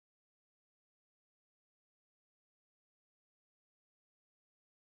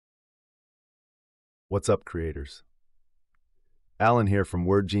What's up, creators? Alan here from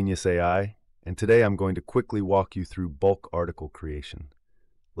Word Genius AI, and today I'm going to quickly walk you through bulk article creation.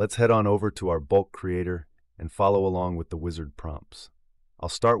 Let's head on over to our bulk creator and follow along with the wizard prompts. I'll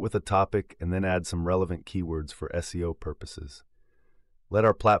start with a topic and then add some relevant keywords for SEO purposes. Let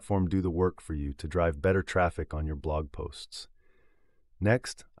our platform do the work for you to drive better traffic on your blog posts.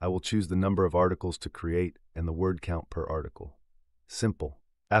 Next, I will choose the number of articles to create and the word count per article. Simple.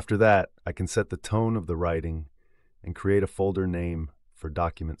 After that, I can set the tone of the writing and create a folder name for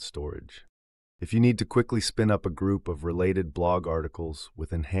document storage. If you need to quickly spin up a group of related blog articles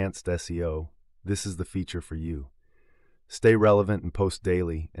with enhanced SEO, this is the feature for you. Stay relevant and post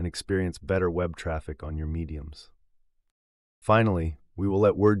daily and experience better web traffic on your mediums. Finally, we will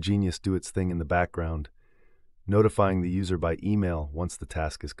let Word Genius do its thing in the background, notifying the user by email once the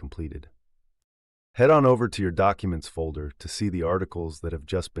task is completed. Head on over to your Documents folder to see the articles that have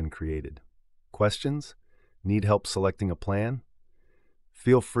just been created. Questions? Need help selecting a plan?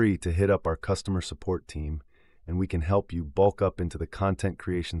 Feel free to hit up our customer support team, and we can help you bulk up into the content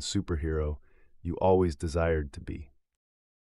creation superhero you always desired to be.